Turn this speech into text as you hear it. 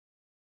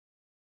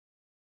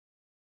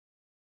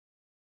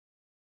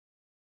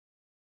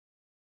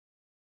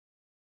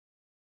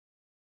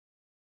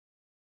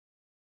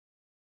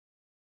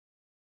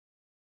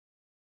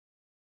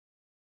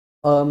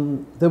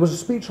There was a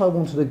speech I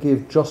wanted to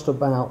give just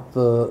about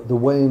the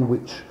way in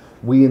which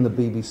we in the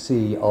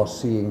BBC are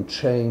seeing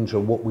change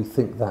and what we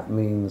think that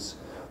means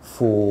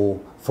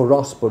for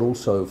us, but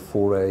also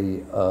for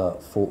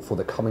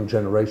the coming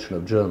generation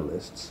of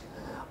journalists.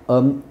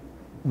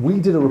 We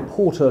did a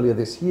report earlier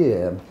this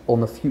year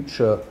on the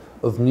future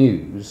of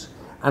news,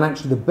 and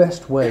actually the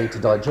best way to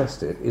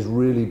digest it is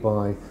really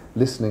by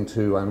listening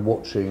to and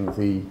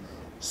watching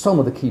some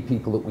of the key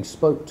people that we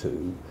spoke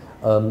to.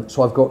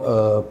 So I've got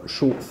a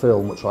short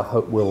film which I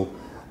hope will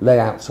lay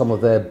out some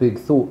of their big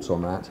thoughts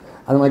on that,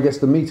 and then I guess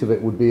the meat of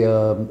it would be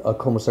a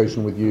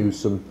conversation with you,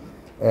 some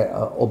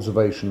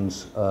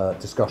observations,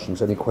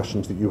 discussions, any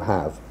questions that you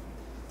have.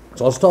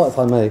 So I'll start, if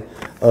I may,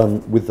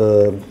 with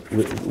the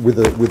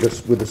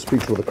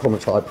speech or the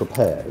comments I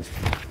prepared,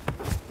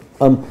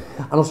 and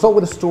I'll start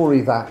with a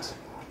story that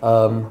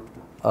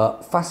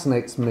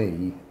fascinates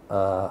me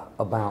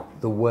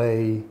about the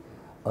way.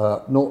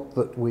 Not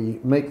that we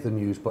make the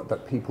news, but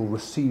that people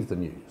receive the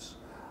news.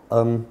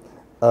 And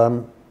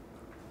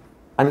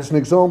it's an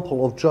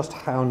example of just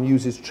how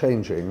news is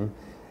changing,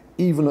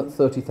 even at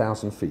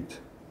 30,000 feet.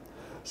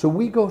 So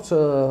we got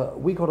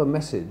a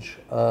message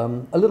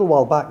a little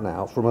while back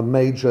now from a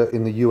major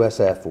in the US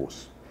Air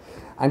Force.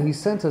 And he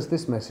sent us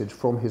this message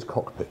from his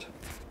cockpit.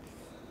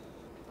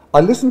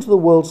 I listen to the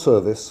World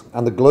Service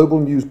and the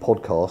Global News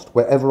podcast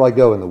wherever I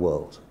go in the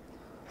world,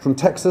 from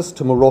Texas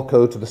to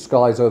Morocco to the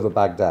skies over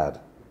Baghdad.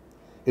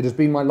 It has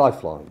been my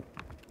lifeline.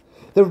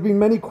 There have been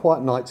many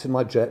quiet nights in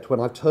my jet when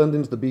I've turned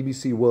into the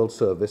BBC World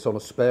Service on a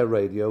spare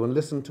radio and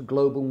listened to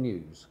global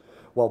news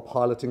while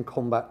piloting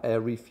combat air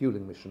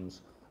refuelling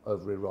missions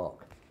over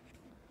Iraq.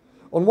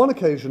 On one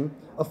occasion,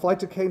 a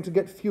fighter came to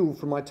get fuel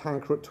from my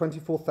tanker at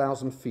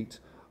 24,000 feet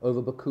over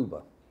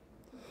Bakuba.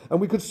 And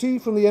we could see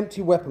from the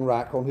empty weapon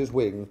rack on his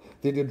wing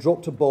that he had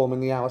dropped a bomb in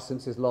the hour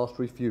since his last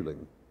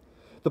refuelling.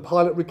 The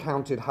pilot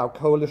recounted how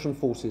coalition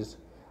forces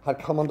had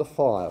come under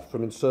fire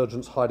from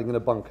insurgents hiding in a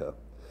bunker,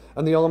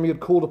 and the army had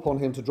called upon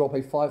him to drop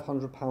a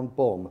 500-pound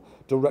bomb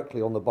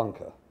directly on the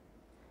bunker.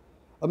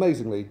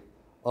 Amazingly,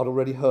 I'd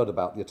already heard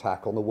about the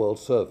attack on the World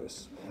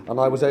Service, and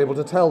I was able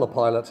to tell the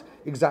pilot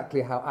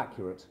exactly how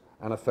accurate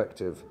and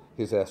effective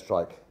his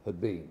airstrike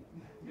had been.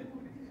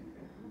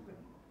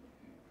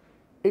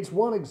 It's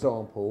one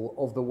example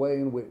of the way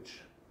in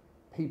which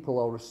people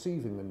are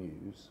receiving the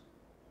news,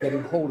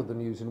 getting hold of the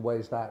news in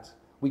ways that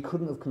we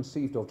couldn't have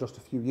conceived of just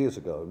a few years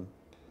ago.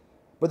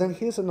 But then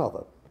here's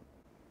another.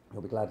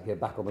 You'll be glad to hear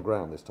back on the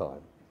ground this time.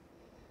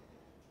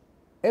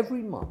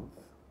 Every month,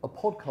 a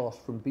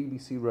podcast from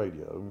BBC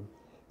Radio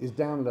is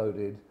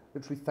downloaded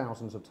literally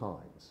thousands of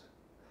times.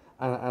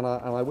 And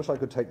I wish I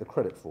could take the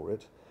credit for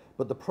it,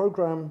 but the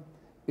programme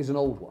is an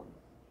old one.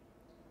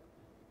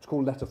 It's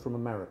called Letter from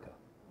America.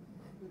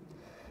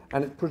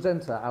 And its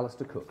presenter,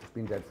 Alistair Cook, has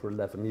been dead for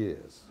 11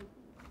 years.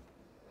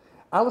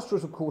 Alistair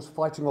is, of course,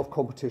 fighting off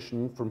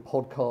competition from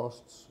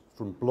podcasts,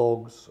 from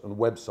blogs and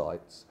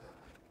websites,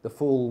 the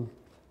full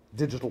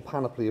digital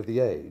panoply of the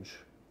age.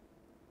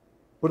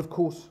 But of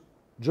course,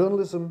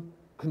 journalism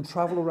can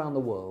travel around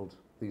the world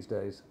these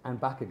days and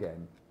back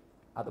again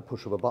at the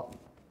push of a button.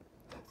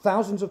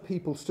 Thousands of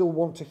people still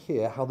want to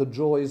hear how the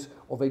joys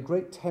of a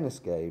great tennis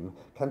game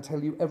can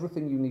tell you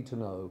everything you need to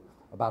know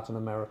about an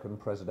American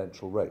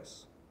presidential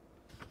race.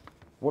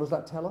 What does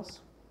that tell us?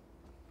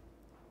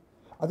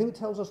 I think it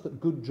tells us that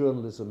good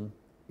journalism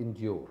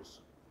endures,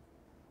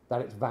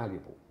 that it's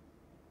valuable,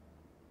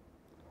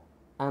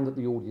 and that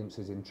the audience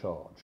is in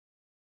charge.